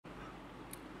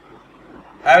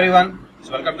Hi everyone,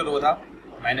 so welcome to Rodha.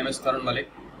 My name is Tarun Malik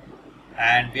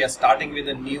and we are starting with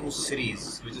a new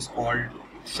series which is called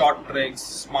Short Tricks,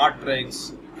 Smart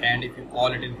Tricks, and if you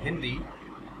call it in Hindi,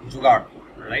 Jugaad,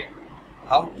 right?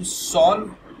 How to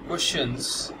solve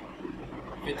questions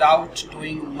without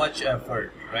doing much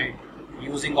effort, right?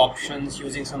 Using options,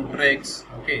 using some tricks,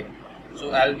 okay?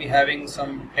 So I'll be having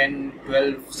some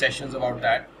 10-12 sessions about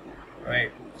that,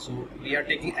 right? So we are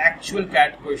taking actual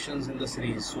CAT questions in the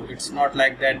series, so it's not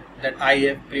like that I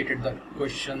have created the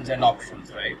questions and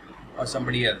options, right, or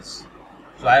somebody else.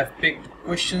 So I have picked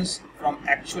questions from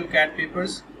actual CAT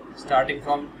papers starting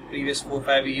from previous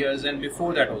 4-5 years and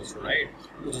before that also, right,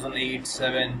 2008,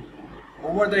 7.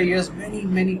 Over the years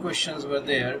many questions were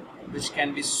there which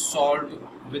can be solved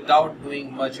without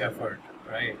doing much effort,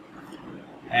 right?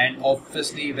 And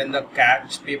obviously when the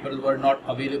CAT papers were not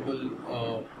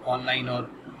available online or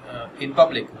in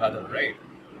public rather, right?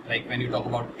 Like when you talk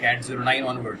about CAT 09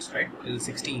 onwards, right, till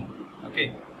 16,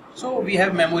 okay? So we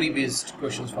have memory based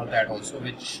questions for that also,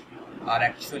 which are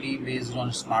actually based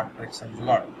on smart tricks and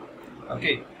Jugaad,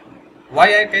 okay?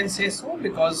 Why I can say so?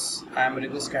 Because I am a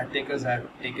rigorous CAT taker. I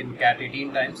have taken CAT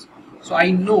 18 times. So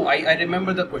I know, I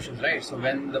remember the questions, right? So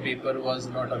when the paper was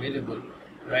not available,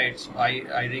 right, so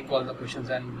I recall the questions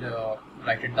and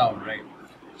write it down, right?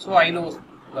 So I know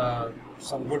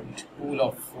some good pool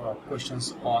of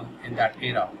questions in that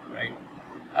era, right?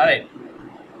 Alright,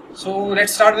 so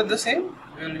let's start with the same.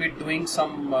 We will be doing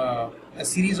some a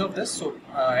series of this, so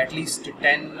at least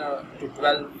 10 to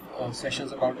 12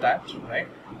 sessions about that, right?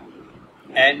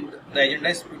 And the agenda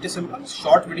is pretty simple: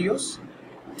 short videos,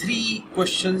 3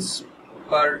 questions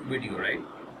per video, right?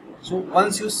 So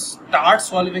once you start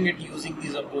solving it using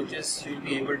these approaches, you will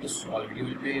be able to solve it. You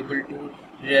will be able to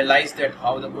realize that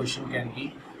how the question can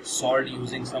be solved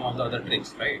using some of the other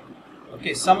tricks, right?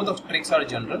 Okay, some of the tricks are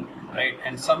general, right,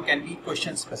 and some can be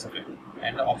question specific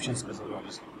and option specific,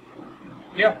 obviously.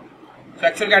 Yeah. So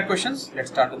actual CAT questions. Let's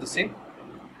start with the same,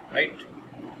 right?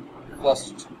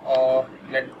 First,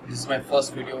 this is my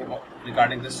first video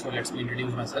regarding this, so let me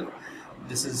introduce myself.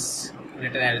 This is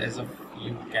written as of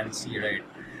you can see, right?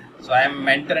 So I am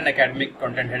mentor and academic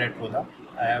content head at Rodha.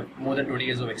 I have more than 20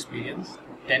 years of experience,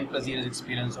 10+ years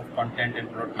experience of content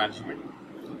and product management,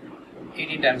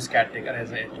 18 times CAT taker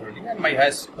as I told you, and my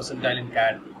highest percentile in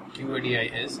CAT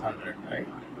QADI is 100, right?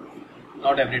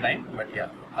 Not every time, but yeah,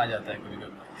 aa jata hai kabhi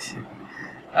kabhi.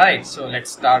 Alright, so let's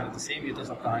start with the same. Ye to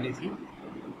sab kahani thi.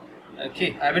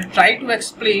 Okay, I will try to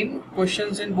explain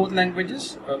questions in both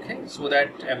languages, okay, so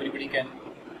that everybody can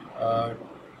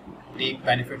take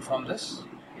benefit from this.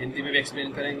 Hindi में भी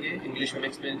explain करेंगे, English में भी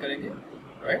explain करेंगे,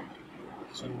 right?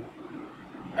 So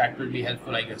that will be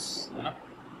helpful, I guess, है ना?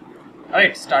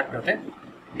 Alright, start करते हैं.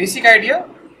 Basic idea: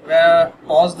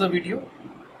 pause the video,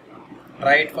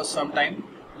 try it for some time,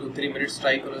 2-3 minutes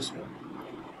try करो इसको,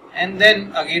 and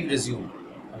then again resume.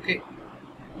 Okay.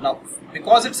 Now,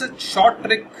 because it's a short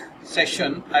trick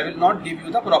session, I will not give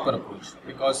you the proper approach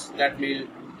because that will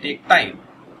take time.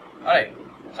 Alright,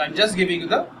 so I'm just giving you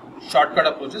the shortcut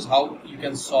approaches, how you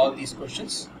can solve these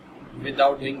questions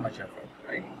without doing much effort,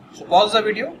 right? So pause the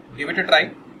video, give it a try,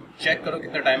 check करो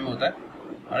कितना time में होता है.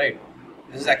 Alright,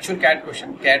 this is actual CAT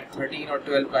question, CAT 13 or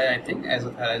 12 का I think, as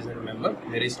far as I remember,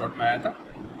 मेरे slot में आया था,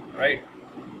 right?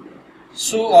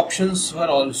 So options were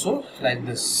also like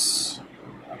this,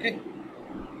 okay?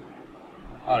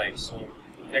 Alright, so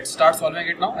let's start solving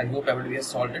it now. I hope everybody has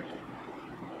solved it.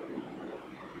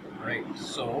 Right,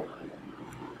 so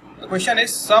the question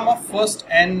is: sum of first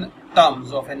n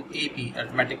terms of an AP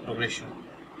arithmetic progression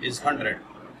is 100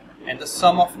 and the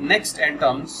sum of next n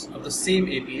terms of the same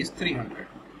AP is 300.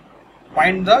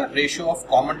 Find the ratio of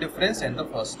common difference and the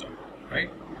first term,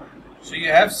 right? So you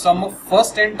have sum of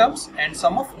first n terms and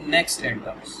sum of next n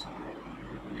terms.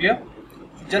 Clear?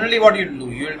 So generally what you will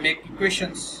do, you will make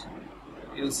equations.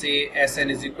 You will say Sn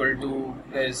is equal to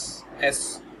this,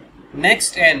 S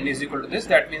next n is equal to this.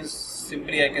 That means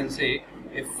simply I can say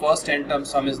if first n term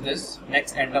sum is this,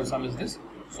 next n term sum is this.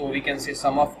 So we can say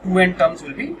sum of 2n terms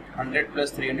will be 100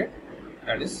 plus 300,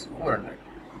 that is 400.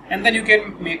 And then you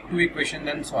can make 2 equations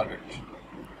and solve it.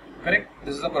 Correct?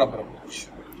 This is the proper approach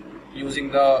using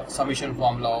the summation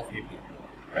formula of AP,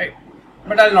 right?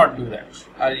 But I will not do that.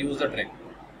 I will use the trick.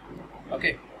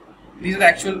 Okay. These are the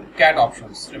actual CAT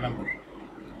options, remember.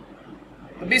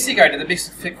 The basic idea, the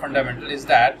basic fundamental is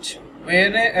that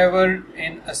whenever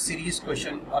in a series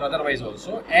question or otherwise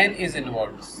also n is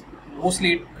involved,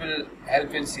 mostly it will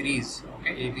help in series,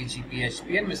 okay, AP, GP,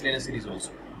 HP and miscellaneous series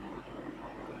also.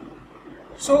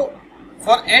 So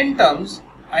for n terms,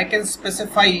 I can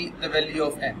specify the value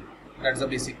of n. That's the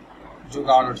basic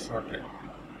Jugaad or short trick.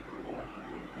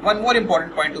 One more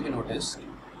important point to be noticed.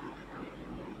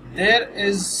 There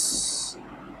is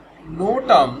no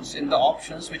terms in the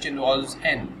options which involves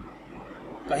n.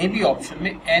 कहीं भी option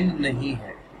में n नहीं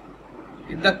है.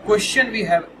 In the question we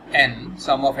have n,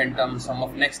 sum of n terms, sum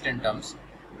of next n terms,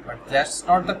 but that's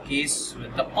not the case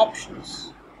with the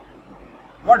options.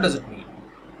 What does it mean?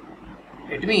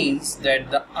 It means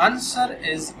that the answer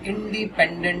is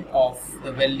independent of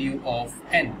the value of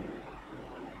n.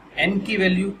 n की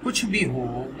value कुछ भी हो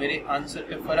मेरे answer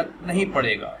पे फर्क नहीं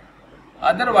पड़ेगा.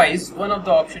 Otherwise, one of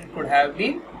the option could have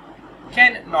been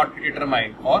can not be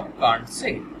determined or can't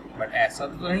say. But ऐसा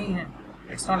तो नहीं है.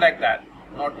 It's not like that.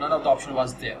 None of the option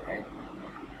was there, right?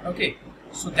 Okay.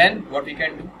 So then what we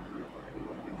can do?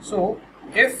 So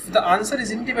if the answer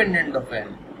is independent of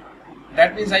n,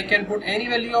 that means I can put any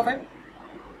value of n.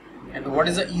 And what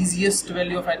is the easiest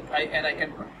value of n I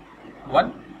can put?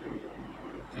 1.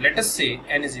 Let us say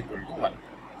n is equal to 1.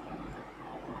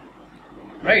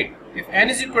 Right? If n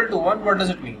is equal to 1, what does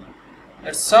it mean?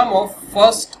 That sum of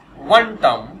first one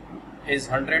term is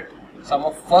 100. Sum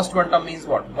of first one term means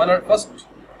what? One or first.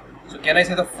 So can I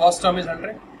say the first term is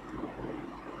 100?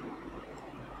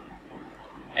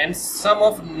 And sum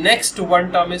of next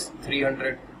one term is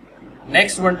 300.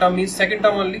 Next one term means second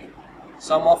term only.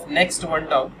 Sum of next one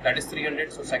term, that is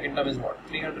 300. So second term is what?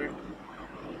 300.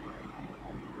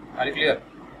 Are you clear?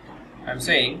 I am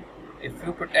saying if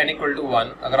you put n equal to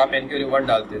 1, अगर आप n के लिए 1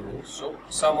 डालते हो, so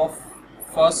sum of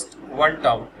first one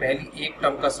term, पहली एक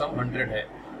term का sum 100 है.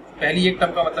 पहली एक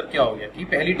term का मतलब क्या हो गया कि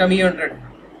पहली term ही 100 है.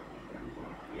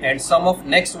 And sum of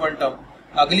next one term,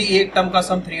 अगली एक term का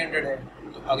sum 300 है.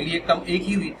 तो अगली एक term एक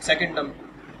ही हुई, second term.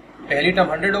 पहली term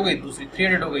 100 हो गई, दूसरी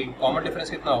 300 हो गई. Common difference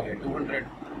कितना हो गया? 200.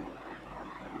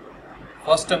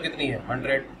 First term कितनी है?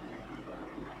 100.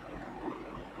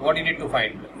 What you need to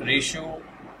find? Ratio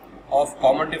of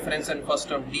common difference and first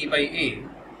term d by a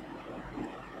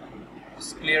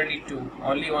is clearly 2.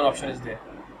 Only one option is there.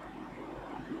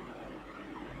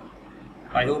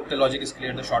 I hope the logic is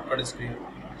clear, the shortcut is clear.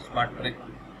 Smart trick.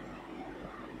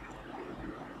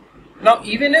 Now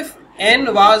even if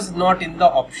n was not in the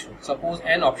option, suppose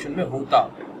n option में होता,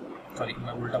 sorry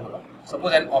मैं उल्टा बोला,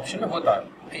 suppose n option में होता,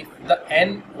 if the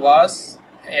n was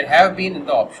and have been in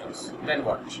the options, then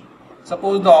what?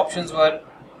 Suppose the options were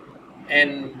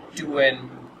n, 2n,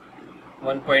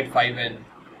 1.5n,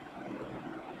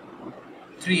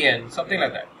 3n, something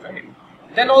like that, right?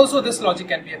 Then also this logic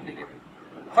can be applicable.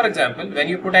 For example, when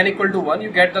you put n equal to 1, you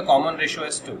get the common ratio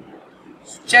as 2.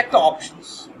 So check the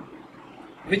options.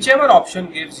 Whichever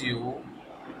option gives you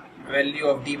value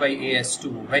of d by a as 2,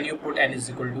 when you put n is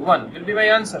equal to 1, will be my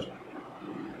answer.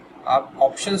 आप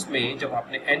options में जब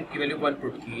आपने n की value 1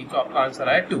 put की, तो आपका answer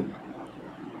आया 2.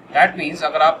 That means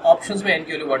अगर आप options में n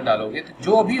की value 1 डालोगे, तो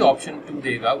जो भी option 2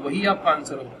 देगा, वही आपका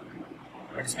आंसर होगा.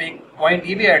 But इसमें एक point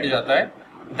ये भी ऐड हो जाता है,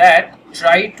 that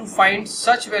try to find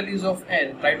such values of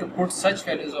n, try to put such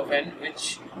values of n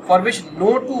for which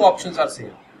no two options are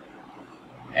same.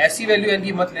 ऐसी value n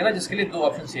की मत लेना जिसके लिए दो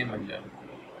options same बन जाए,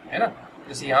 है ना?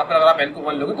 जैसे यहाँ पर अगर आप n को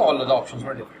 1 लोगे, तो all other options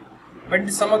were different. But in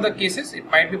some of the cases, it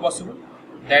might be possible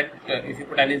that if you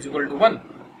put n is equal to 1,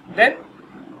 then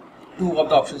two of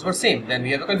the options were same. Then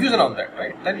we have a confusion on that,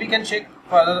 right? Then we can check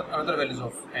for another values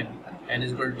of n. n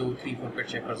is equal to 3, 4 पे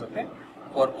check कर सकते हैं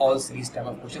for all series type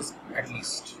of questions at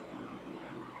least.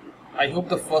 I hope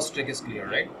the first trick is clear,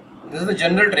 right? This is the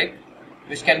general trick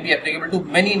which can be applicable to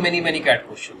many CAT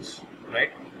questions, right?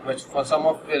 Which for some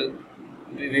of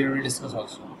we will discuss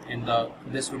also in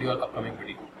this video or upcoming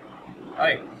video.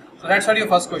 Alright, so that's for your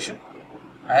first question.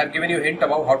 I have given you a hint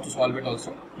about how to solve it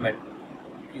also, but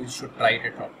you should try it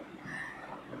at home.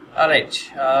 Alright,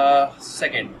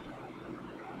 second,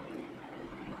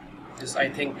 this I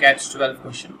think catch 12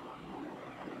 question.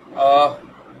 A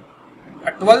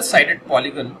 12-sided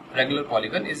polygon, regular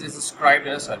polygon, is described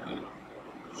in a circle.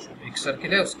 So, एक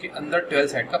circle है, उसके अंदर 12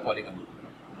 side का polygon.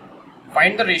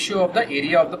 Find the ratio of the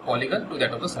area of the polygon to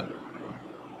that of the circle.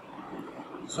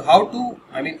 So how to,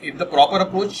 I mean, if the proper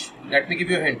approach, let me give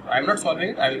you a hint. I am not solving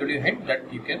it, I will give you a hint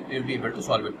that you will be able to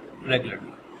solve it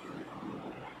regularly.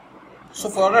 So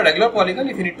for a regular polygon,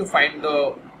 if you need to find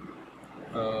the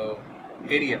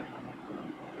area,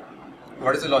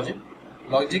 what is the logic?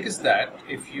 Logic is that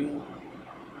if you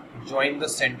join the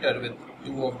center with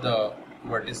two of the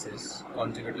vertices,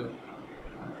 consecutive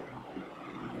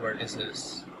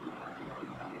vertices,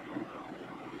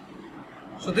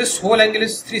 so this whole angle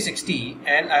is 360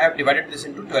 and I have divided this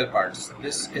into 12 parts.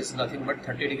 This is nothing but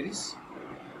 30 degrees.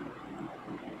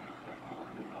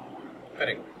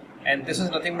 Correct. And this is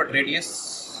nothing but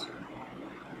radius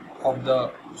of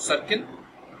the circle.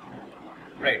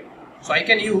 Right. So I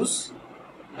can use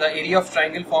the area of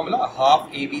triangle formula, half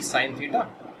AB sine theta,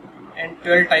 and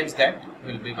 12 times that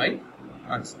will be my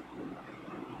answer.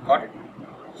 Got it?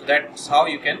 So that's how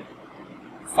you can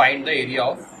find the area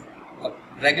of a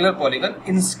regular polygon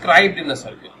inscribed in a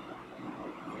circle.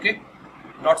 Okay,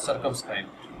 not circumscribed.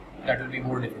 That will be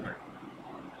more difficult.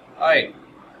 Alright,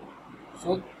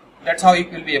 so that's how you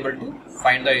will be able to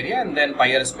find the area, and then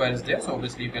pi r square is there, so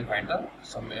obviously you can find the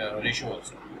some ratio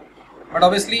also. But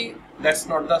obviously that's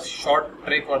not the short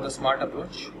trick or the smart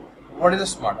approach. What is the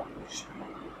smart approach?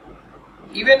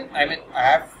 Even I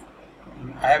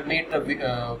have made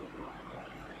the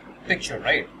picture,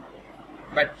 right?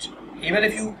 But even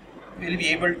if you will be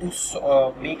able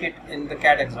to make it in the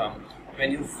CAT exam,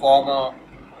 when you form a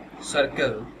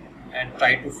circle and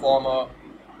try to form a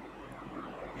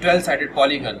 12-sided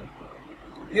polygon,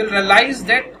 you'll realize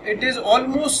that it is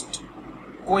almost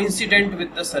coincident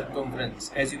with the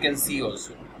circumference, as you can see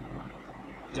also.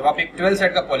 जब आप एक 12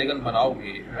 side का polygon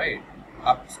बनाओगे, right,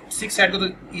 आप 6 side को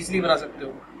तो easily बना सकते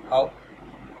हो. हाउ?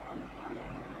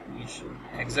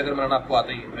 हेक्सागन बनाना आपको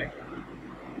आता ही है, राइट?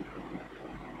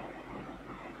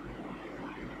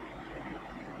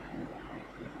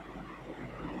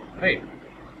 राइट,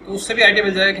 तो उससे भी आइडिया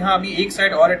मिल जाएगा कि हाँ अभी एक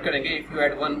साइड और ऐड करेंगे. If you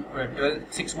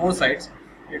add 6 more sides,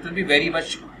 it will be very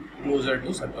much closer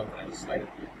to circumference, right?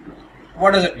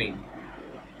 What does it mean?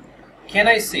 Can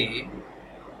I say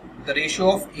the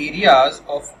ratio of areas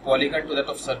of polygon to that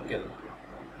of circle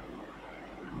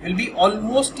will be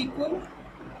almost equal?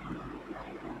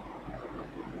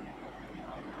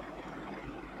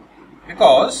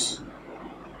 Because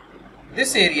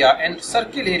this area and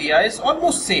circle area is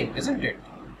almost same, isn't it?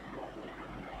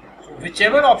 So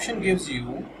whichever option gives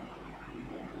you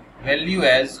value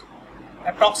as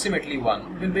approximately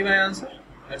 1 will be my answer.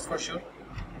 That's for sure.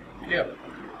 Clear?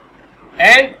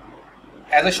 And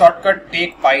as a shortcut,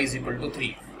 take pi is equal to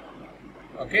 3.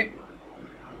 Okay?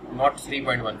 Not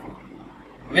 3.14.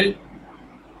 We'll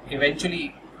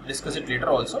eventually discuss it later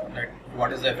also, that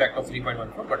what is the effect of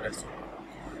 3.14, but that's it.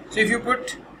 So if you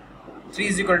put pi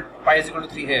is equal to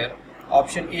 3 here,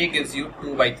 option A gives you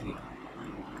 2 by 3.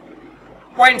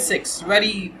 0.6,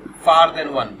 very far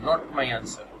than 1, not my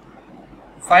answer.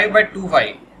 5 by 2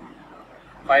 y,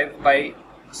 5 by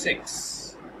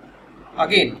 6.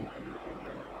 Again,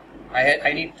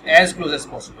 I need as close as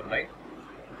possible, right?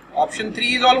 Option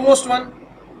 3 is almost 1.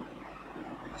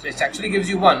 So it actually gives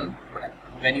you 1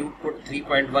 when you put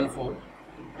 3.14,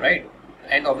 right?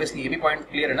 And obviously, ये point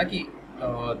clear है ना कि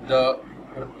the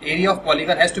area of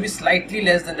polygon has to be slightly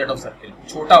less than that of circle.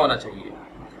 छोटा होना चाहिए,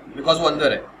 because वो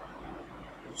अंदर है.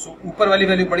 So ऊपर वाली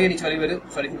वैल्यू बड़ी है, नीचे वाली वैल्यू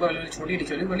ऊपर वाली वैल्यू छोटी है,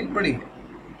 नीचे वाली वैल्यू बड़ी है.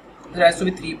 There has to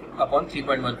be 3 upon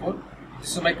 3.14.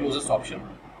 This is my closest option.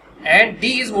 And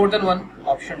D is more than 1.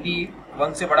 Option D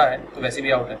 1 से बड़ा है, तो वैसे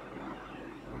भी out है.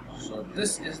 So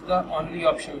this is the only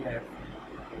option left.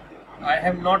 I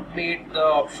have not made the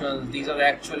options. These are the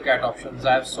actual CAT options.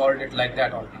 I have solved it like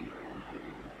that only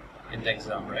in the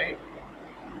exam, right?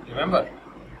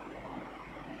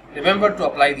 Remember to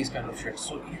apply these kind of shit,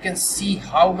 so you can see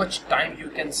how much time you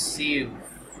can save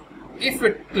if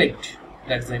it clicked.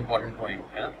 That's the important point.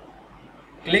 Yeah?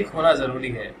 Click होना जरूरी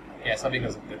है. ऐसा भी कर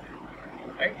सकते थे,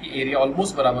 right? ये area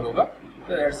almost बराबर होगा.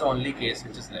 So that's the only case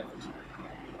which is left.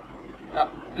 Now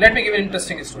let me give an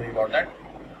interesting story about that.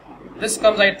 This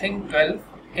comes, I think, 12.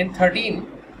 In 13,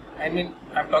 I mean,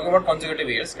 I'm talking about consecutive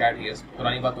years, CAT years.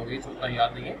 पुरानी बात हो गई, तो उतना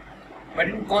याद नहीं है. But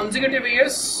in consecutive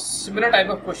years, similar type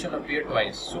of question appeared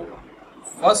twice. So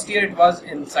first year it was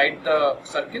inside the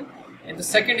circle. In the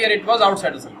second year it was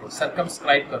outside the circle.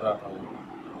 Circumscribe कर रहा था.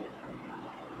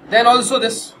 Then also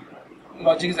this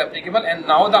logic is applicable, and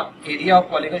now the area of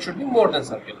polygon should be more than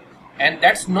circle, and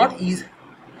that's not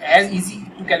as easy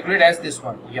to calculate as this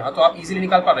one. यहाँ तो आप easily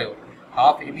निकाल पा रहे हो.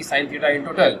 Half AB sin theta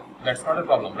into 12. That's not a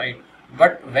problem, right?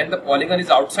 But when the polygon is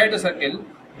outside the circle,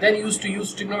 then you used to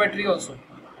use trigonometry also.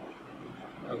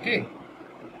 Okay,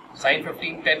 sin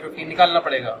 15, tan 15 निकालना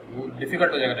पड़ेगा, वो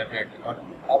difficult हो जाएगा definitely. और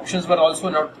options were also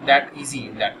not that easy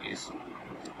in that case.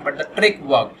 But the trick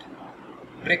worked.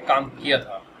 Trick काम किया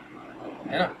था,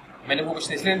 है ना? मैंने वो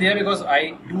क्वेश्चन इसलिए दिया because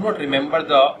I do not remember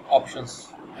the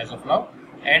options as of now,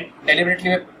 and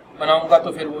deliberately मैं बनाऊंगा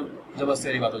तो फिर वो जबरदस्ती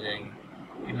वाली बात हो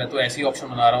जाएगी कि मैं तो ऐसी ऑप्शन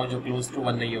बना रहा हूँ जो close to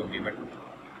 1 नहीं होगी. But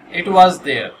it was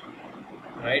there,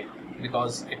 right?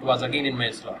 Because it was again in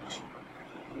my slot.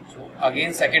 So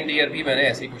again second year भी मैंने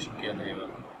ऐसे ही क्वेश्चन किया था ये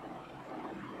वाला.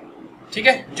 ठीक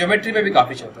है, ज्योमेट्री में भी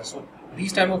काफी चलता है. So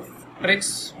these type of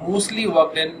tricks mostly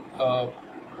worked in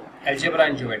algebra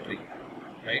and geometry,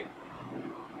 right?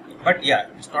 But yeah,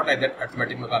 it's not like that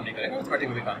arithmetic में काम नहीं करेगा, arithmetic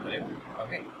में भी काम करेगा.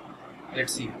 Okay,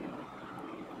 let's see.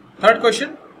 Third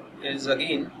question is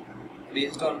again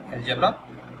based on algebra.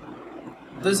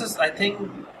 This is, I think,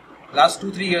 last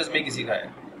 2-3 years में किसी का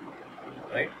है,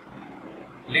 right?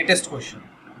 Latest question.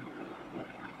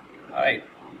 Alright,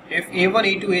 if A1,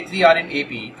 A2, A3 are in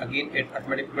AP, again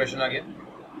arithmetic progression again,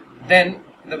 then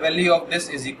the value of this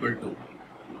is equal to,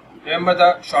 remember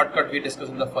the shortcut we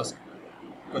discussed in the first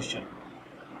question.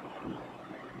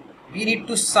 We need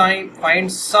to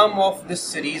find sum of this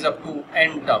series up to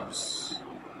n terms.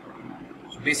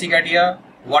 So basic idea,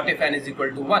 what if n is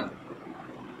equal to 1?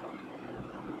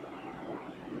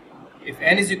 If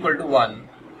n is equal to 1,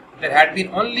 there had been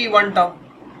only one term.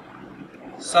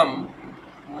 Sum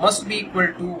must be equal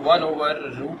to 1 over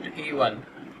root a1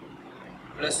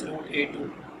 plus root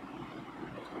a2.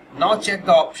 Now check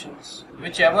the options.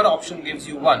 Whichever option gives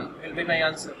you 1 will be my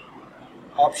answer.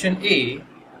 Option A,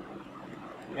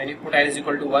 when you put n is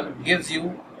equal to 1, gives you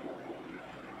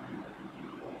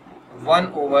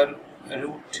 1 over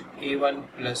root a1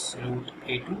 plus root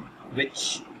a2,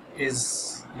 which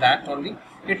is that only.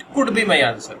 It could be my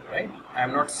answer, right? I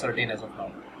am not certain as of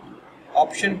now.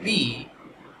 Option B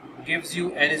gives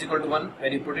you n is equal to 1.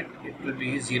 When you put it, it will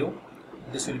be 0.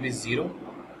 This will be 0.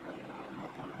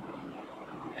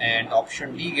 And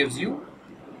option D gives you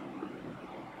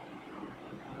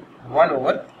 1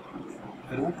 over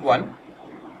root 1,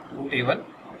 root a1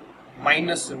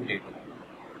 minus root a2.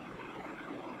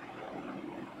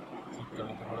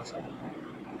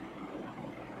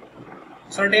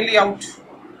 Certainly out,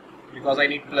 because I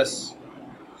need plus.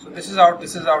 So this is out,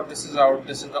 this is out, this is out.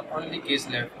 This is the only case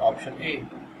left. Option A.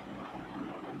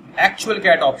 Actual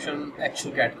CAT option,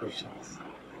 actual CAT questions.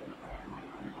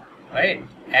 Right?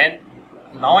 And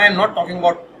now I am not talking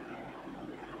about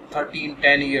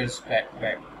 10 years back.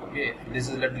 Okay, this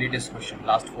is the latest question,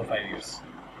 last 4-5 years.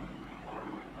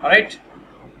 Alright.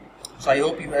 So I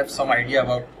hope you have some idea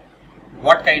about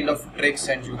what kind of tricks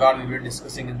and jugaad we were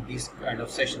discussing in these kind of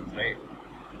sessions, right?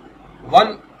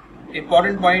 One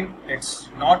important point, it's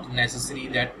not necessary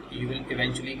that you will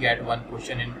eventually get one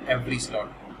question in every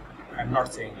slot. I'm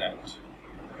not saying that.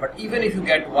 But even if you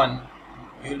get one,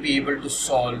 you will be able to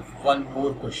solve one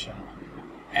more question.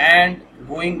 And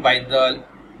going by the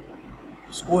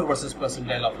score versus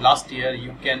percentile of last year,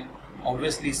 you can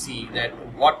obviously see that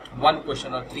what one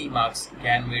question or 3 marks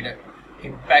can make an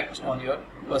impact on your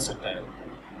percentile,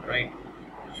 right?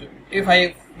 So if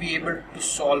I be able to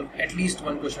solve at least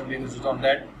one question based on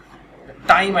that, the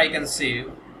time I can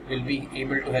save will be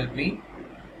able to help me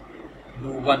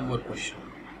do one more question.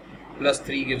 Plus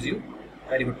 3 gives you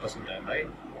very good percentile, right?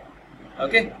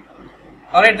 Okay.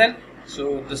 Alright then.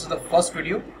 So this is the first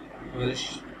video. We will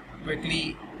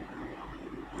quickly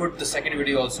put the second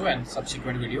video also and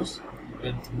subsequent videos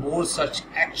with more such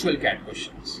actual CAT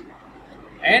questions.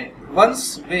 And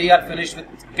once we are finished with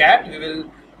CAT, we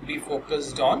will be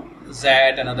focused on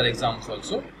ZAT and other exams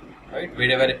also, right?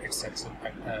 Wherever it's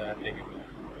applicable.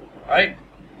 Alright.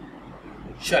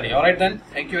 Surely. Alright then.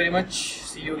 Thank you very much.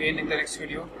 See you again in the next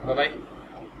video. Bye bye.